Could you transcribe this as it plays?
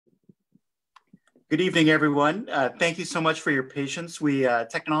Good evening, everyone. Thank you so much for your patience.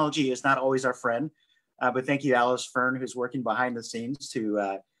 Technology is not always our friend, but thank you, Alice Fern, who's working behind the scenes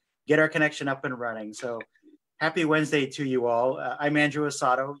to get our connection up and running. So happy Wednesday to you all. I'm Andrew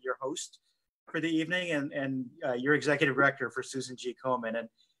Asato, your host for the evening, and your executive director for Susan G. Komen. And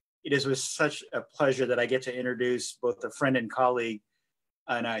it is with such a pleasure that I get to introduce both a friend and colleague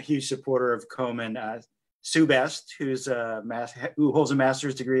and a huge supporter of Komen, Sue Best, who holds a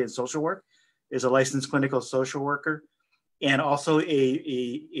master's degree in social work, is a licensed clinical social worker, and also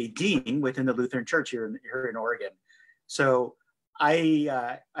a dean within the Lutheran Church here in Oregon. So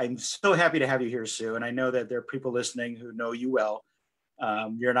I'm so happy to have you here, Sue, and I know that there are people listening who know you well.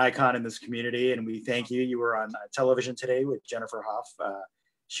 You're an icon in this community, and we thank you. You were on television today with Jennifer Hoff,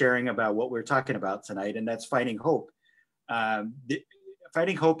 sharing about what we're talking about tonight, and that's finding hope.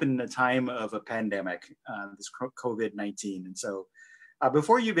 Finding hope in the time of a pandemic, this COVID-19. And so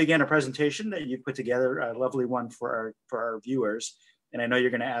before you begin a presentation that you put together, a lovely one for our viewers, and I know you're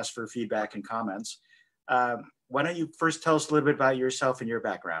going to ask for feedback and comments. Why don't you first tell us a little bit about yourself and your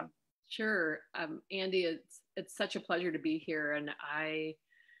background? Sure. Andy, it's such a pleasure to be here, and I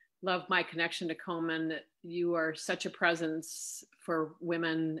love my connection to Komen. You are such a presence for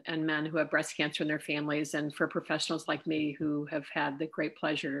women and men who have breast cancer in their families, and for professionals like me who have had the great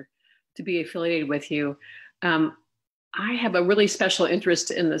pleasure to be affiliated with you. I have a really special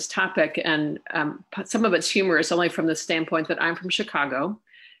interest in this topic, and some of it's humorous only from the standpoint that I'm from Chicago.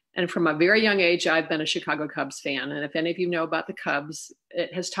 And from a very young age, I've been a Chicago Cubs fan. And if any of you know about the Cubs,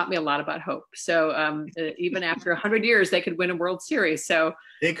 it has taught me a lot about hope. So even after 100 years, they could win a World Series. So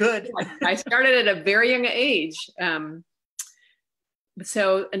they could. I started at a very young age.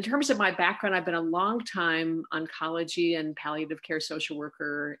 So in terms of my background, I've been a long time oncology and palliative care social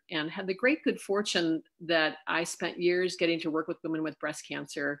worker, and had the great good fortune that I spent years getting to work with women with breast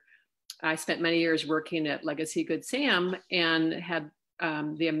cancer. I spent many years working at Legacy Good Sam, and had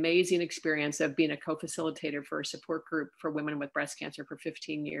the amazing experience of being a co-facilitator for a support group for women with breast cancer for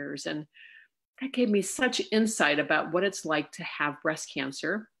 15 years. And that gave me such insight about what it's like to have breast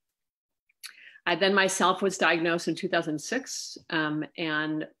cancer. I then myself was diagnosed in 2006,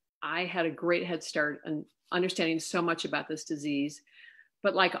 and I had a great head start in understanding so much about this disease.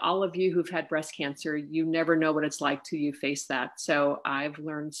 But like all of you who've had breast cancer, you never know what it's like till you face that. So I've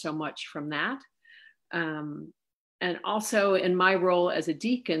learned so much from that. And also in my role as a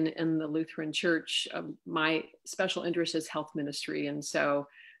deacon in the Lutheran Church, my special interest is health ministry. And so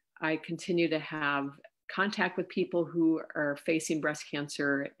I continue to have contact with people who are facing breast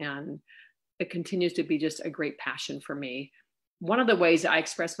cancer, and it continues to be just a great passion for me. One of the ways I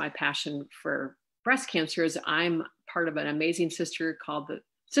express my passion for breast cancer is I'm part of an amazing sisterhood called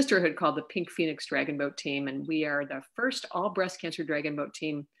the Pink Phoenix Dragon Boat Team. And we are the first all breast cancer dragon boat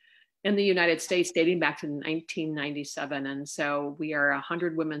team in the United States, dating back to 1997. And so we are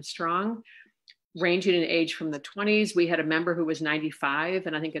 100 women strong, ranging in age from the 20s. We had a member who was 95,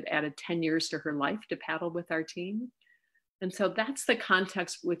 and I think it added 10 years to her life to paddle with our team. And so that's the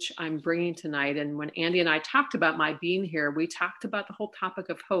context which I'm bringing tonight. And when Andy and I talked about my being here, we talked about the whole topic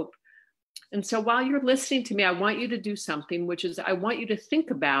of hope. And so while you're listening to me, I want you to do something, which is I want you to think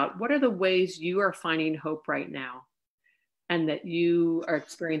about what are the ways you are finding hope right now, and that you are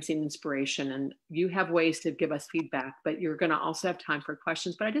experiencing inspiration. And you have ways to give us feedback, but you're going to also have time for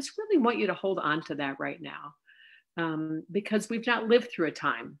questions. But I just really want you to hold on to that right now. Because we've not lived through a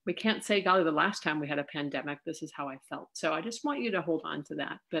time. We can't say, golly, the last time we had a pandemic, this is how I felt. So I just want you to hold on to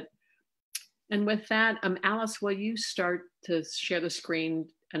that. And with that, Alice, will you start to share the screen?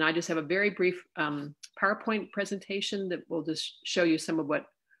 And I just have a very brief PowerPoint presentation that will just show you some of what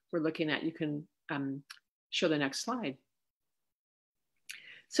we're looking at. You can show the next slide.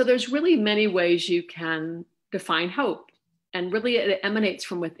 So there's really many ways you can define hope. And really it emanates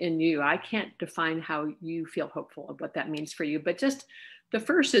from within you. I can't define how you feel hopeful of what that means for you, but just the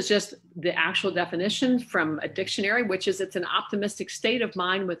first is just the actual definition from a dictionary, which is it's an optimistic state of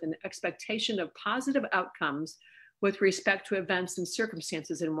mind with an expectation of positive outcomes with respect to events and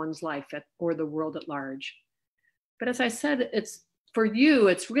circumstances in one's life or the world at large. But as I said, it's for you,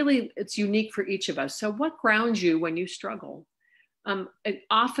 it's unique for each of us. So what grounds you when you struggle? It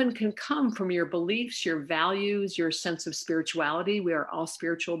often can come from your beliefs, your values, your sense of spirituality. We are all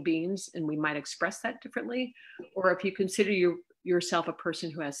spiritual beings, and we might express that differently. Or if you consider yourself a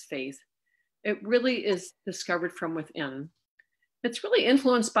person who has faith, it really is discovered from within. It's really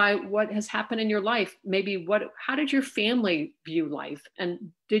influenced by what has happened in your life. Maybe how did your family view life?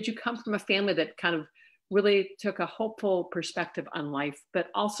 And did you come from a family that kind of really took a hopeful perspective on life? But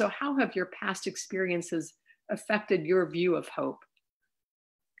also, how have your past experiences affected your view of hope?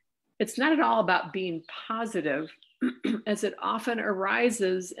 It's not at all about being positive, as it often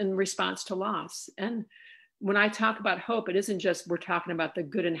arises in response to loss. And when I talk about hope, it isn't just we're talking about the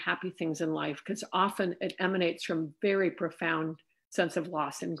good and happy things in life, because often it emanates from very profound sense of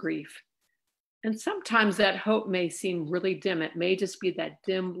loss and grief. And sometimes that hope may seem really dim. It may just be that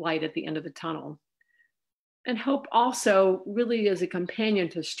dim light at the end of the tunnel. And hope also really is a companion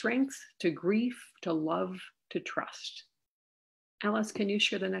to strength, to grief, to love, to trust. Alice, can you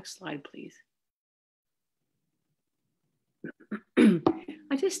share the next slide, please?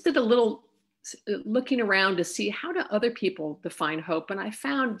 I just did a little looking around to see how do other people define hope. And I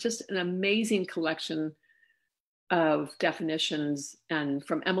found just an amazing collection of definitions, and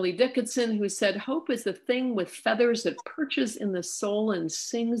from Emily Dickinson, who said, hope is the thing with feathers that perches in the soul and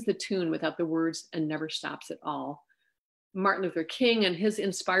sings the tune without the words and never stops at all. Martin Luther King and his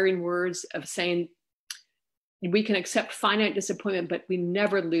inspiring words of saying, we can accept finite disappointment, but we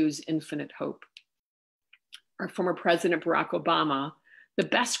never lose infinite hope. Our former President Barack Obama, the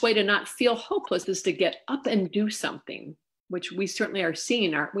best way to not feel hopeless is to get up and do something, which we certainly are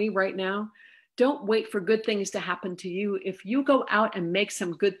seeing, aren't we, right now? Don't wait for good things to happen to you. If you go out and make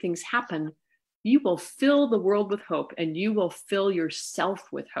some good things happen, you will fill the world with hope, and you will fill yourself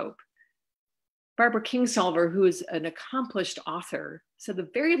with hope. Barbara Kingsolver, who is an accomplished author, said the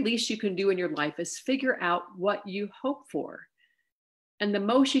very least you can do in your life is figure out what you hope for. And the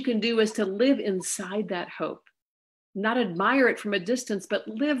most you can do is to live inside that hope, not admire it from a distance, but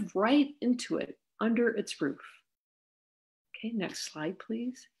live right into it, under its roof. Okay, next slide,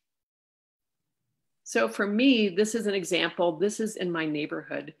 please. So for me, this is an example. This is in my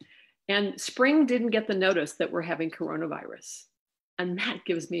neighborhood. And spring didn't get the notice that we're having coronavirus. And that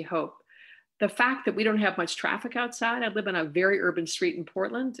gives me hope. The fact that we don't have much traffic outside. I live on a very urban street in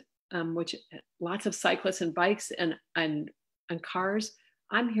Portland, which lots of cyclists and bikes and cars.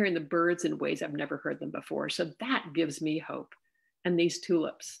 I'm hearing the birds in ways I've never heard them before. So that gives me hope. And these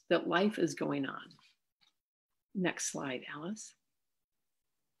tulips, that life is going on. Next slide, Alice.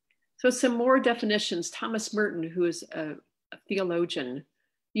 So some more definitions. Thomas Merton, who is a theologian,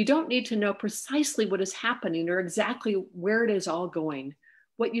 you don't need to know precisely what is happening or exactly where it is all going.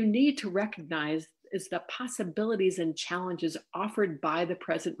 What you need to recognize is the possibilities and challenges offered by the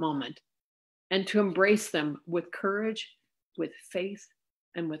present moment, and to embrace them with courage, with faith,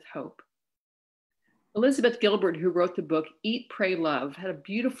 and with hope. Elizabeth Gilbert, who wrote the book Eat, Pray, Love, had a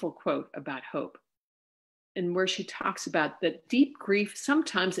beautiful quote about hope, and where she talks about that deep grief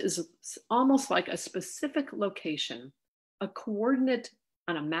sometimes is almost like a specific location, a coordinate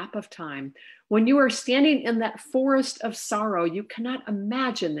on a map of time. When you are standing in that forest of sorrow, you cannot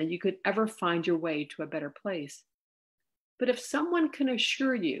imagine that you could ever find your way to a better place. But if someone can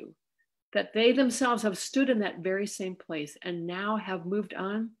assure you that they themselves have stood in that very same place and now have moved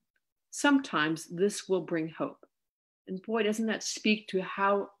on, sometimes this will bring hope. And boy, doesn't that speak to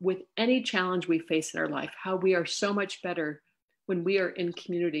how, with any challenge we face in our life, how we are so much better when we are in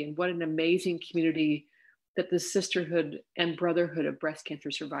community, and what an amazing community that the sisterhood and brotherhood of breast cancer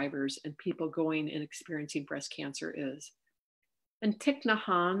survivors and people going and experiencing breast cancer is. And Thich Nhat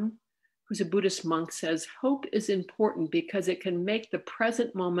Hanh, who's a Buddhist monk, says, hope is important because it can make the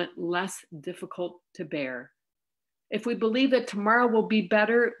present moment less difficult to bear. If we believe that tomorrow will be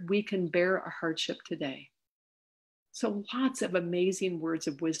better, we can bear a hardship today. So lots of amazing words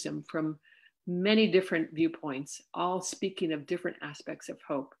of wisdom from many different viewpoints, all speaking of different aspects of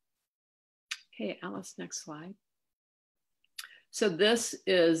hope. Okay, Alice, next slide. So this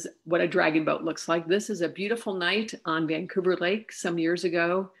is what a dragon boat looks like. This is a beautiful night on Vancouver Lake some years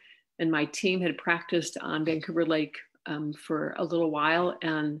ago, and my team had practiced on Vancouver Lake for a little while,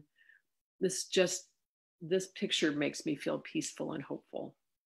 and this picture makes me feel peaceful and hopeful.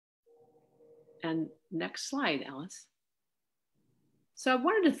 And next slide, Alice. So I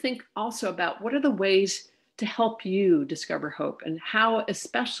wanted to think also about what are the ways to help you discover hope, and how,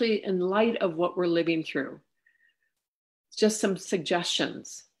 especially in light of what we're living through. Just some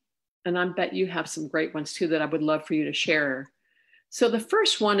suggestions. And I bet you have some great ones too that I would love for you to share. So the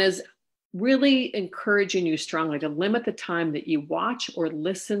first one is really encouraging you strongly to limit the time that you watch or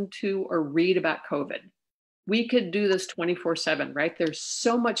listen to or read about COVID. We could do this 24/7, right? There's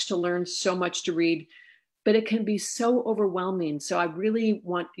so much to learn, so much to read, but it can be so overwhelming. So I really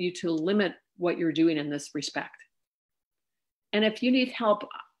want you to limit what you're doing in this respect. And if you need help,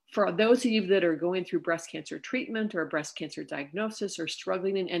 for those of you that are going through breast cancer treatment or a breast cancer diagnosis or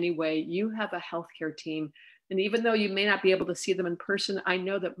struggling in any way, you have a healthcare team. And even though you may not be able to see them in person, I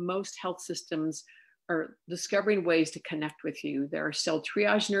know that most health systems are discovering ways to connect with you. There are still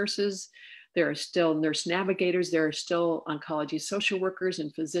triage nurses. There are still nurse navigators. There are still oncology social workers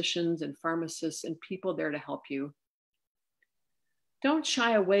and physicians and pharmacists and people there to help you. Don't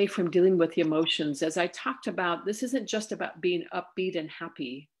shy away from dealing with the emotions. As I talked about, this isn't just about being upbeat and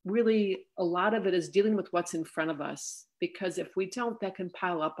happy. Really, a lot of it is dealing with what's in front of us, because if we don't, that can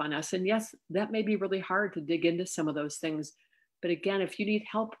pile up on us. And yes, that may be really hard to dig into some of those things. But again, if you need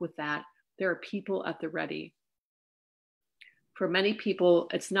help with that, there are people at the ready. For many people,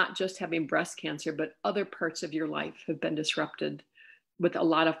 it's not just having breast cancer, but other parts of your life have been disrupted with a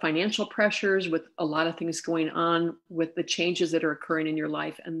lot of financial pressures, with a lot of things going on, with the changes that are occurring in your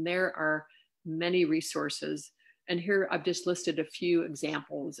life. And there are many resources. And here I've just listed a few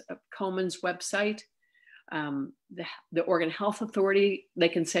examples of Komen's website, the Oregon Health Authority. They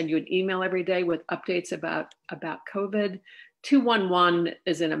can send you an email every day with updates about COVID. 211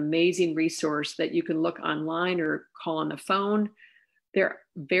 is an amazing resource that you can look online or call on the phone. There are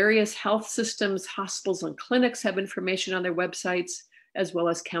various health systems, hospitals, and clinics have information on their websites, as well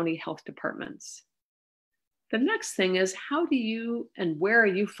as county health departments. The next thing is, how do you and where are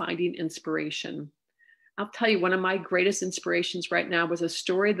you finding inspiration? I'll tell you, one of my greatest inspirations right now was a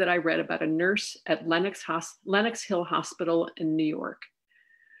story that I read about a nurse at Lenox Hill Hospital in New York.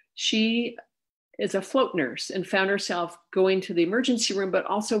 She is a float nurse and found herself going to the emergency room, but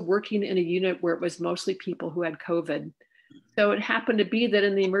also working in a unit where it was mostly people who had COVID. So it happened to be that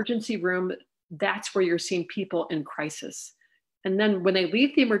in the emergency room, that's where you're seeing people in crisis. And then when they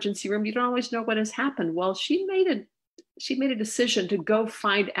leave the emergency room, you don't always know what has happened. Well, she made a decision to go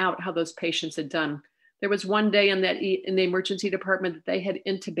find out how those patients had done. There was one day in the emergency department that they had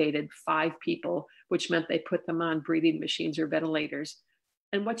intubated 5 people, which meant they put them on breathing machines or ventilators.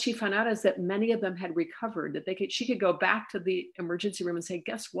 And what she found out is that many of them had recovered, that she could go back to the emergency room and say,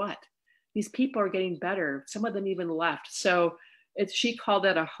 guess what? These people are getting better. Some of them even left. So she called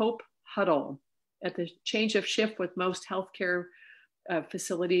that a hope huddle. At the change of shift with most healthcare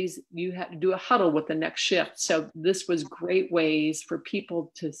facilities, you had to do a huddle with the next shift. So this was great ways for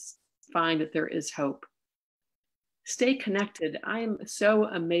people to find that there is hope. Stay connected. I am so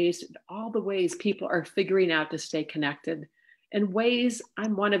amazed at all the ways people are figuring out to stay connected. In ways,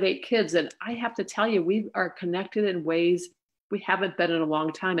 I'm one of 8 kids, and I have to tell you, we are connected in ways we haven't been in a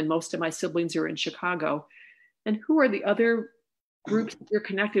long time, and most of my siblings are in Chicago. And who are the other groups you're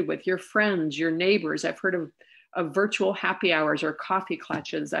connected with? Your friends, your neighbors. I've heard of virtual happy hours or coffee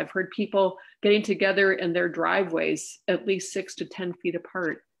clutches. I've heard people getting together in their driveways at least 6 to 10 feet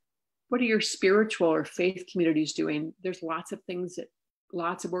apart. What are your spiritual or faith communities doing? There's lots of things,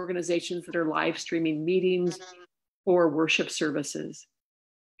 lots of organizations that are live streaming meetings or worship services.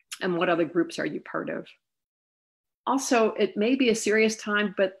 And what other groups are you part of? Also, it may be a serious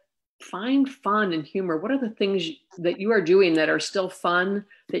time, but find fun and humor. What are the things that you are doing that are still fun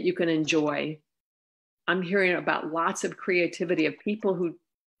that you can enjoy? I'm hearing about lots of creativity of people who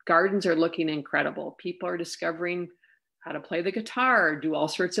gardens are looking incredible. People are discovering how to play the guitar, do all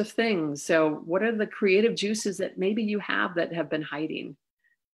sorts of things. So what are the creative juices that maybe you have that have been hiding?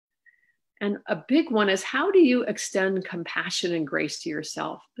 And a big one is, how do you extend compassion and grace to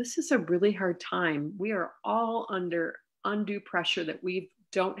yourself? This is a really hard time. We are all under undue pressure that we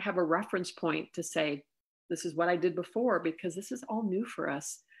don't have a reference point to say, this is what I did before, because this is all new for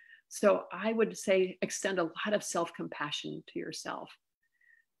us. So I would say extend a lot of self-compassion to yourself.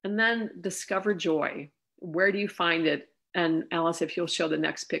 And then discover joy. Where do you find it? And Alice, if you'll show the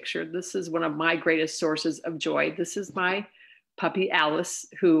next picture, this is one of my greatest sources of joy. This is my puppy, Alice,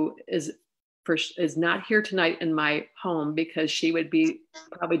 who is not here tonight in my home because she would be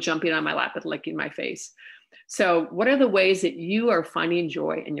probably jumping on my lap and licking my face. So what are the ways that you are finding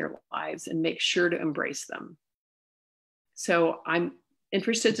joy in your lives, and make sure to embrace them? So I'm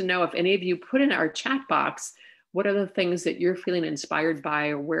interested to know if any of you put in our chat box, what are the things that you're feeling inspired by,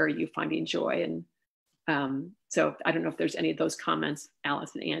 or where are you finding joy? And so I don't know if there's any of those comments,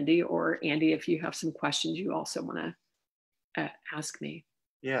 Alice and Andy, or Andy, if you have some questions you also want to ask me.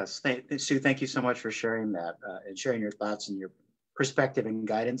 Yes, Sue, thank you so much for sharing that and sharing your thoughts and your perspective and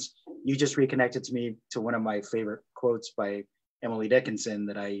guidance. You just reconnected to me to one of my favorite quotes by Emily Dickinson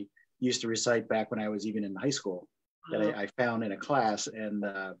that I used to recite back when I was even in high school, that I found in a class. And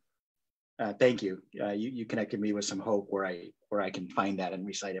thank you. You connected me with some hope where I can find that and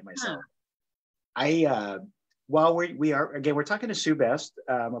recite it myself. While we're talking to Sue Best,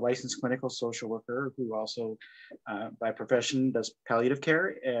 a licensed clinical social worker who also by profession does palliative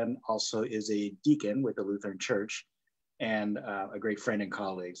care and also is a deacon with the Lutheran Church, and a great friend and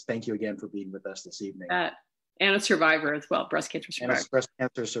colleague. Thank you again for being with us this evening. And a survivor as well, breast cancer survivor. And a breast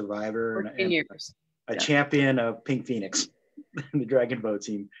cancer survivor and years. a champion of Pink Phoenix, the Dragon Boat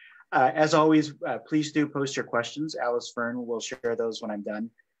team. As always, please do post your questions. Alice Fern will share those when I'm done.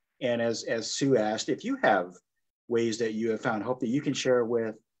 And as Sue asked, if you have ways that you have found hope that you can share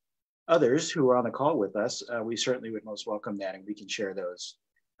with others who are on the call with us, we certainly would most welcome that, and we can share those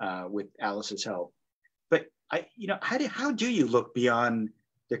with Alice's help. But how do you look beyond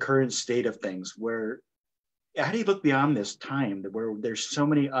the current state of things? How do you look beyond this time where there's so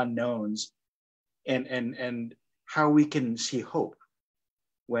many unknowns, and how we can see hope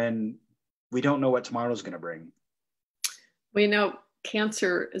when we don't know what tomorrow's going to bring? Well,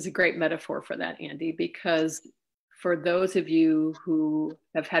 cancer is a great metaphor for that, Andy, because for those of you who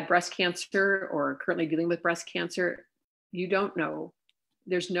have had breast cancer or are currently dealing with breast cancer, you don't know.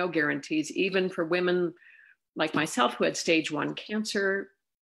 There's no guarantees. Even for women like myself who had stage 1 cancer,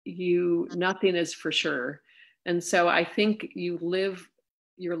 nothing is for sure. And so I think you live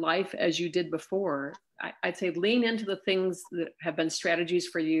your life as you did before. I'd say lean into the things that have been strategies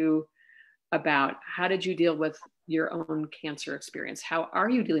for you about how did you deal with your own cancer experience? How are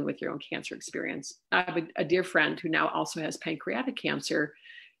you dealing with your own cancer experience? I have a dear friend who now also has pancreatic cancer.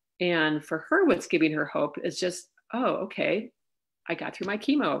 And for her, what's giving her hope is just, oh, okay, I got through my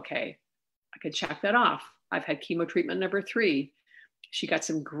chemo okay. I could check that off. I've had chemo treatment number 3. She got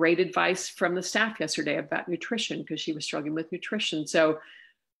some great advice from the staff yesterday about nutrition because she was struggling with nutrition. So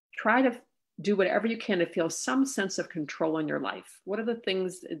try to do whatever you can to feel some sense of control in your life. What are the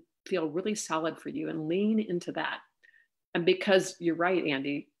things that feel really solid for you, and lean into that? And because you're right,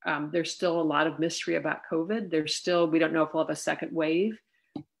 Andy, there's still a lot of mystery about COVID. We don't know if we'll have a second wave,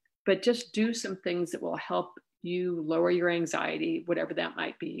 but just do some things that will help you lower your anxiety, whatever that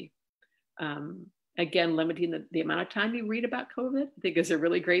might be. Again, limiting the amount of time you read about COVID, I think is a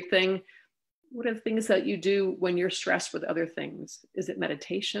really great thing. What are the things that you do when you're stressed with other things? Is it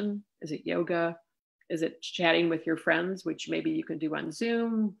meditation? Is it yoga? Is it chatting with your friends, which maybe you can do on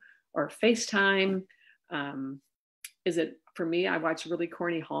Zoom or FaceTime? Is it, for me, I watch really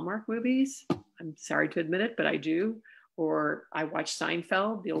corny Hallmark movies. I'm sorry to admit it, but I do. Or I watch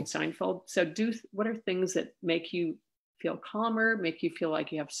Seinfeld, the old Seinfeld. So what are things that make you feel calmer, make you feel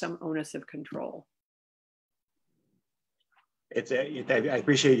like you have some onus of control? I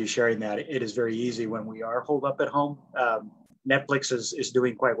appreciate you sharing that. It is very easy when we are holed up at home. Netflix is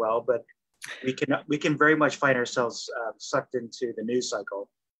doing quite well, but we can very much find ourselves sucked into the news cycle.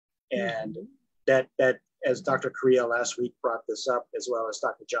 And that as Dr. Correa last week brought this up, as well as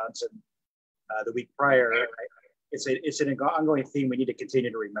Dr. Johnson the week prior, it's an ongoing theme we need to continue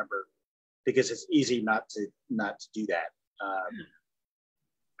to remember, because it's easy not to do that.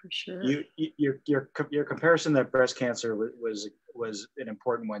 For sure. Your comparison to breast cancer was an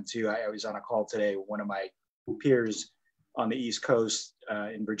important one too. I was on a call today. One of my peers on the East Coast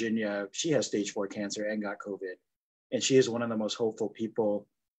in Virginia, she has stage 4 cancer and got COVID, and she is one of the most hopeful people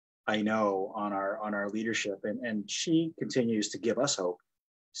I know on our leadership, and she continues to give us hope,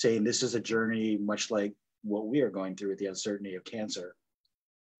 saying this is a journey much like what we are going through with the uncertainty of cancer.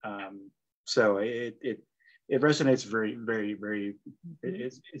 So it resonates very, very, very.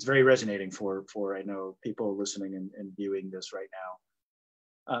 It's very resonating for I know people listening and viewing this right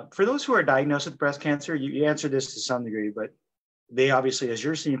now. For those who are diagnosed with breast cancer, you answered this to some degree, but they obviously, as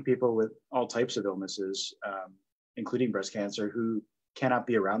you're seeing people with all types of illnesses, including breast cancer, who cannot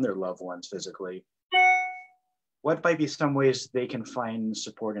be around their loved ones physically, what might be some ways they can find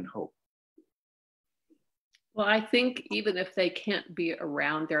support and hope? Well, I think even if they can't be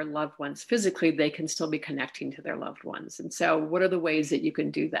around their loved ones physically, they can still be connecting to their loved ones. And so what are the ways that you can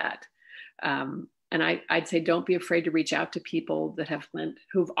do that? And I'd say don't be afraid to reach out to people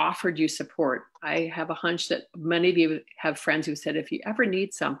who've offered you support. I have a hunch that many of you have friends who said, if you ever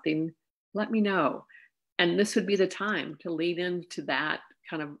need something, let me know. And this would be the time to lean into that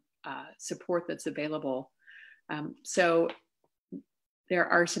kind of support that's available. So there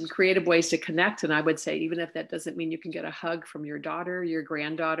are some creative ways to connect. And I would say, even if that doesn't mean you can get a hug from your daughter, your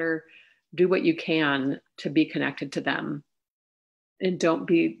granddaughter, do what you can to be connected to them. And don't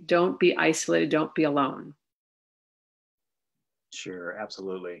be isolated, don't be alone. Sure,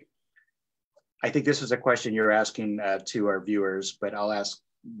 absolutely. I think this is a question you're asking to our viewers, but I'll ask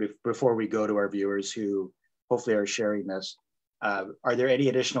before we go to our viewers who hopefully are sharing this. Are there any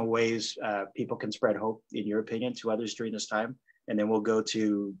additional ways people can spread hope, in your opinion, to others during this time? And then we'll go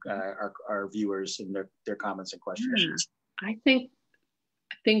to our viewers and their comments and questions. I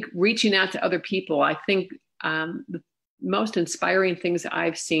think reaching out to other people, I think the most inspiring things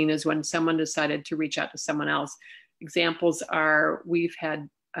I've seen is when someone decided to reach out to someone else. Examples are, we've had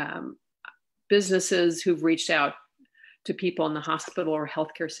businesses who've reached out to people in the hospital or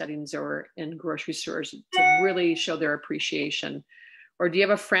healthcare settings or in grocery stores to really show their appreciation. Or do you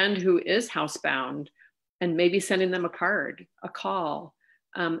have a friend who is housebound, and maybe sending them a card, a call,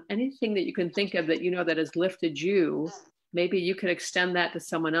 anything that you can think of that you know that has lifted you, maybe you could extend that to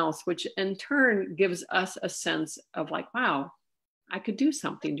someone else, which in turn gives us a sense of like, wow, I could do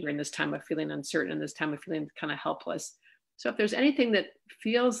something during this time of feeling uncertain and this time of feeling kind of helpless. So if there's anything that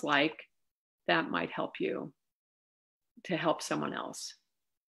feels like that might help you to help someone else.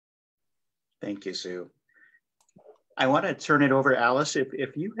 Thank you, Sue. I want to turn it over, Alice.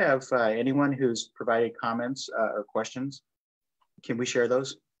 If you have anyone who's provided comments or questions, can we share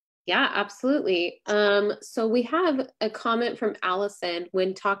those? Yeah, absolutely. So we have a comment from Allison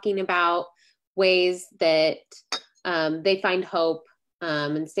when talking about ways that they find hope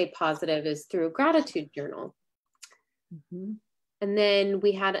and stay positive is through a gratitude journal. Mm-hmm. And then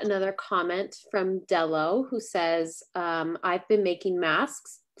we had another comment from Dello who says, I've been making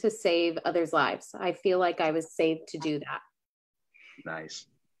masks to save others' lives. I feel like I was saved to do that. Nice.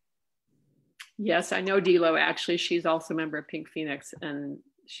 Yes, I know Delo. Actually, she's also a member of Pink Phoenix, and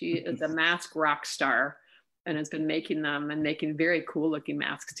she is a mask rock star and has been making them and making very cool looking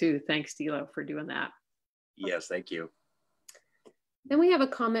masks too. Thanks, Delo, for doing that. Yes, thank you. Then we have a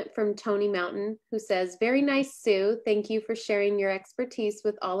comment from Tony Mountain who says, very nice, Sue. Thank you for sharing your expertise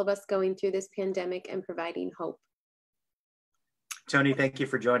with all of us going through this pandemic and providing hope. Tony, thank you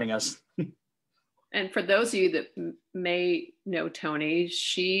for joining us. And for those of you that may know Tony,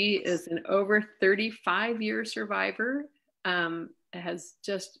 she is an over 35-year survivor. Has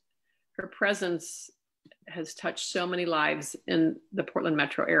just, her presence has touched so many lives in the Portland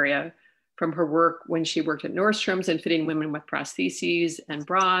metro area, from her work when she worked at Nordstrom's and fitting women with prostheses and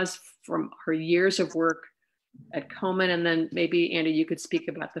bras, from her years of work at Komen. And then maybe, Andy, you could speak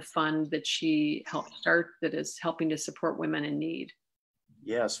about the fund that she helped start that is helping to support women in need.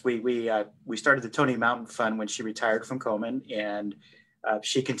 Yes, we started the Tony Mountain Fund when she retired from Komen, and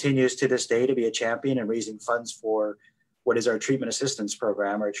she continues to this day to be a champion in raising funds for what is our treatment assistance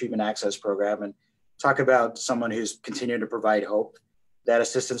program, our treatment access program, and talk about someone who's continuing to provide hope. That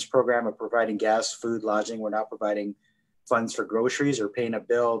assistance program of providing gas, food, lodging, we're not providing funds for groceries or paying a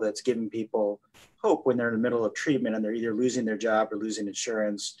bill that's giving people hope when they're in the middle of treatment and they're either losing their job or losing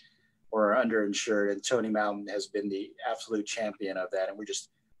insurance or are underinsured. And Tony Mountain has been the absolute champion of that. And we're just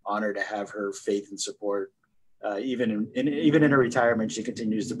honored to have her faith and support. Even in her retirement, she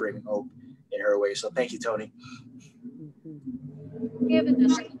continues to bring hope in her way. So thank you, Tony. We have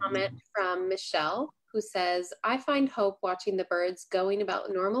another comment from Michelle who says, I find hope watching the birds going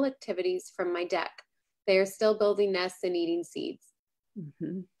about normal activities from my deck. They are still building nests and eating seeds.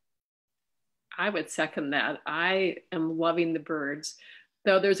 Mm-hmm. I would second that. I am loving the birds.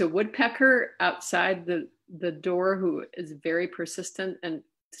 Though there's a woodpecker outside the door who is very persistent and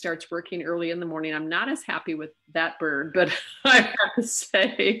starts working early in the morning. I'm not as happy with that bird, but I have to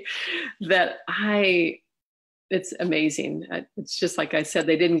say that it's amazing. It's just like I said,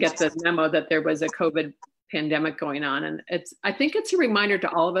 they didn't get the memo that there was a COVID pandemic going on. And I think it's a reminder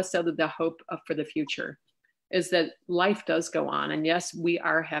to all of us that the hope for the future is that life does go on. And yes, we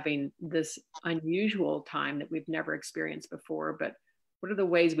are having this unusual time that we've never experienced before, but what are the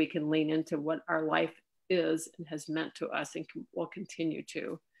ways we can lean into what our life is and has meant to us and will continue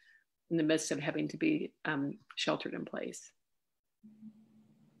to in the midst of having to be sheltered in place?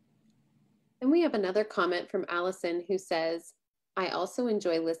 And we have another comment from Allison who says, I also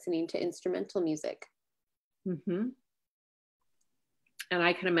enjoy listening to instrumental music. Mm-hmm. And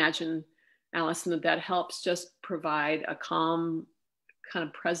I can imagine, Allison, that helps just provide a calm kind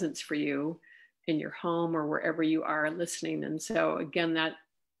of presence for you in your home or wherever you are listening. And so again,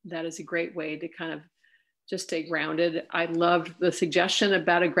 that is a great way to kind of just stay grounded. I loved the suggestion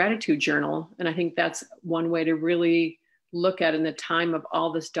about a gratitude journal. And I think that's one way to really look at in the time of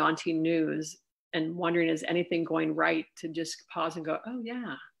all this daunting news and wondering, is anything going right, to just pause and go, oh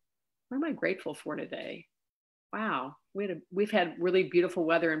yeah, what am I grateful for today? Wow, we've had really beautiful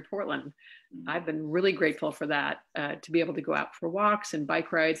weather in Portland. I've been really grateful for that, to be able to go out for walks and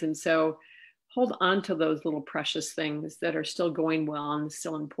bike rides. And so hold on to those little precious things that are still going well and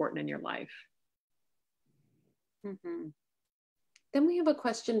still important in your life. Mm-hmm. Then we have a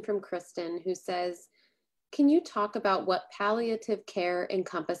question from Kristen who says, can you talk about what palliative care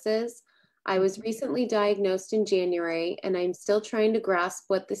encompasses? I was recently diagnosed in January and I'm still trying to grasp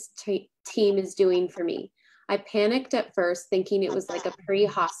what this team is doing for me. I panicked at first thinking it was like a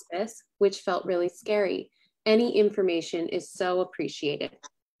pre-hospice, which felt really scary. Any information is so appreciated.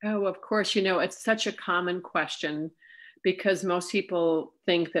 Oh, of course. It's such a common question because most people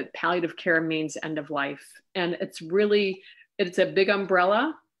think that palliative care means end of life. And it's a big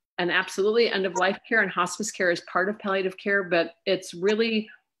umbrella. And absolutely end of life care and hospice care is part of palliative care, but it's really,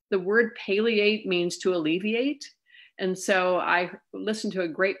 the word palliate means to alleviate. And so I listened to a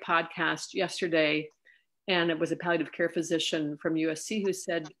great podcast yesterday, and it was a palliative care physician from USC who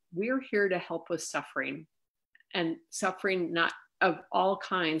said, we're here to help with suffering, and suffering not of all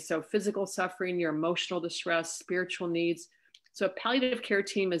kinds. So physical suffering, your emotional distress, spiritual needs. So a palliative care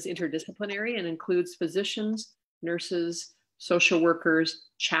team is interdisciplinary and includes physicians, nurses, social workers,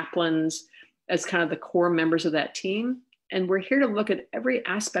 chaplains as kind of the core members of that team. And we're here to look at every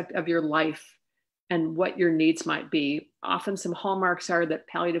aspect of your life and what your needs might be. Often some hallmarks are that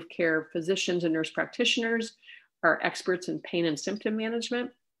palliative care physicians and nurse practitioners are experts in pain and symptom management.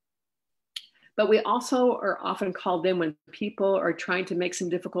 But we also are often called in when people are trying to make some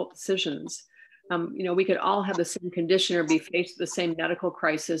difficult decisions. We could all have the same condition or be faced with the same medical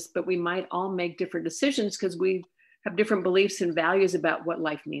crisis, but we might all make different decisions because we have different beliefs and values about what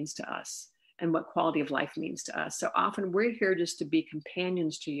life means to us and what quality of life means to us. So often we're here just to be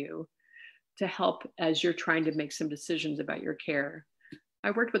companions to you, to help as you're trying to make some decisions about your care.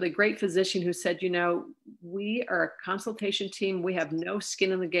 I worked with a great physician who said, we are a consultation team. We have no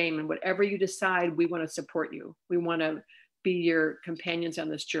skin in the game, and whatever you decide, we want to support you. We want to be your companions on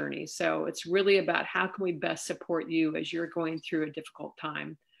this journey. So it's really about how can we best support you as you're going through a difficult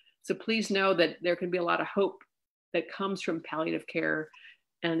time. So please know that there can be a lot of hope that comes from palliative care,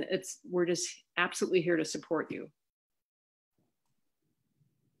 and we're just absolutely here to support you.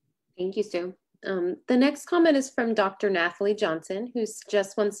 Thank you, Sue. The next comment is from Dr. Nathalie Johnson, who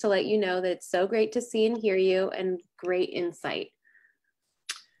just wants to let you know that it's so great to see and hear you, and great insight.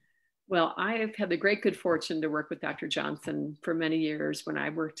 Well, I have had the great good fortune to work with Dr. Johnson for many years when I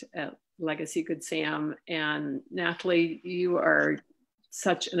worked at Legacy Good Sam. And Nathalie, you are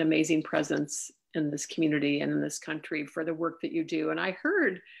such an amazing presence in this community and in this country for the work that you do. And I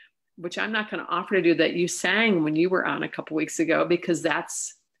heard, which I'm not going to offer to do, that you sang when you were on a couple weeks ago, because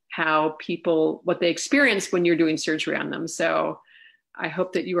that's how people, what they experience when you're doing surgery on them. So I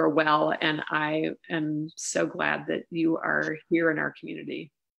hope that you are well, and I am so glad that you are here in our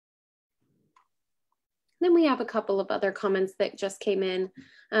community. Then we have a couple of other comments that just came in.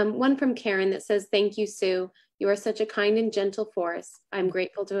 One from Karen that says, "Thank you, Sue. You are such a kind and gentle force. I'm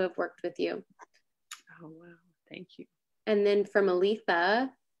grateful to have worked with you." Oh, wow. Thank you. And then from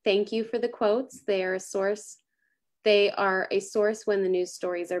Aletha, "Thank you for the quotes. They are a source. They are a source when the news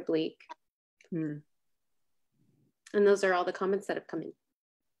stories are bleak." And those are all the comments that have come in.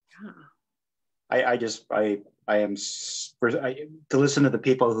 Yeah. To listen to the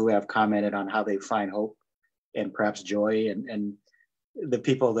people who have commented on how they find hope and perhaps joy, and the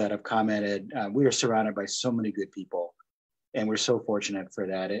people that have commented, we are surrounded by so many good people, and we're so fortunate for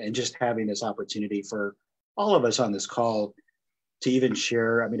that. And just having this opportunity for all of us on this call to even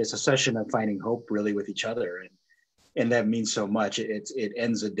share, it's a session of finding hope really with each other. And that means so much. It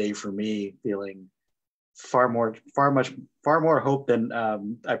ends the day for me feeling far more hope than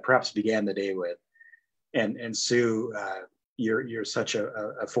I perhaps began the day with. And Sue, you're such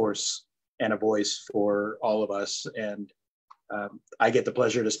a force and a voice for all of us. And I get the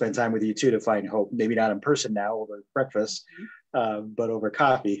pleasure to spend time with you too, to find hope, maybe not in person now over breakfast, but over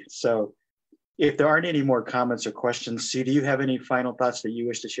coffee. So if there aren't any more comments or questions, Sue, do you have any final thoughts that you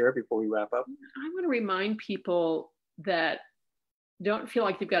wish to share before we wrap up? I want to remind people that don't feel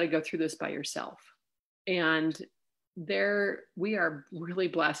like you've got to go through this by yourself. And we are really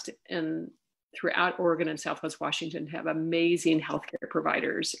blessed throughout Oregon and Southwest Washington to have amazing healthcare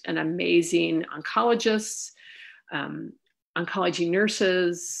providers and amazing oncologists, oncology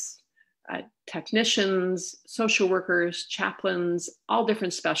nurses, technicians, social workers, chaplains, all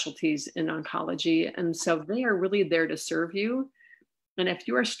different specialties in oncology. And so they are really there to serve you. And if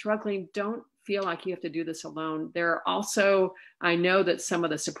you are struggling, don't feel like you have to do this alone. There are also, I know that some of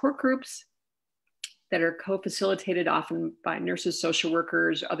the support groups that are co-facilitated often by nurses, social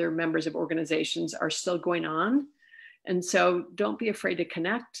workers, other members of organizations are still going on. And so don't be afraid to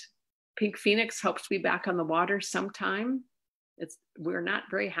connect. Pink Phoenix hopes to be back on the water sometime. We're not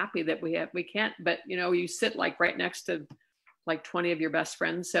very happy that we can't, but you sit like right next to like 20 of your best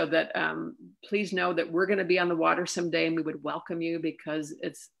friends, so that please know that we're going to be on the water someday, and we would welcome you, because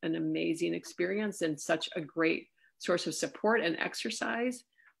it's an amazing experience and such a great source of support and exercise.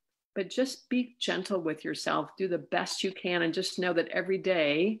 But just be gentle with yourself, do the best you can, and just know that every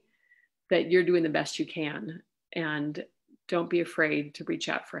day that you're doing the best you can, and don't be afraid to reach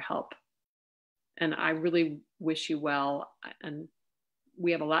out for help. And I really wish you well. And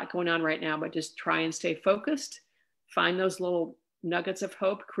we have a lot going on right now, but just try and stay focused. Find those little nuggets of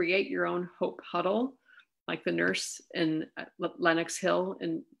hope, create your own hope huddle, like the nurse in Lenox Hill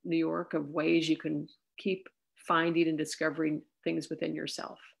in New York of ways you can keep finding and discovering things within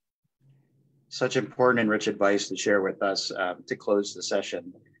yourself. Such important and rich advice to share with us to close the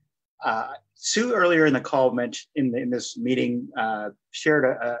session. Sue earlier in the call mentioned in this meeting shared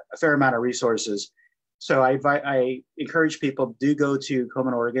a fair amount of resources. So I encourage people, do go to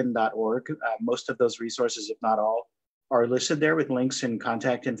komenoregon.org. Most of those resources, if not all, are listed there with links and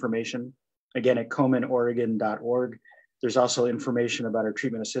contact information. Again, at komenoregon.org. There's also information about our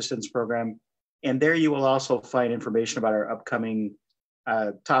treatment assistance program. And there you will also find information about our upcoming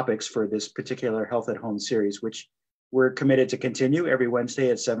topics for this particular Health at Home series, which we're committed to continue every Wednesday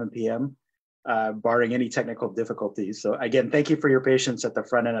at 7 p.m., barring any technical difficulties. So again, thank you for your patience at the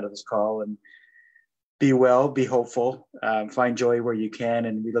front end of this call, and be well, be hopeful, find joy where you can,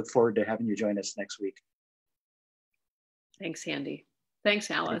 and we look forward to having you join us next week. Thanks, Andy.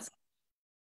 Thanks, Alice.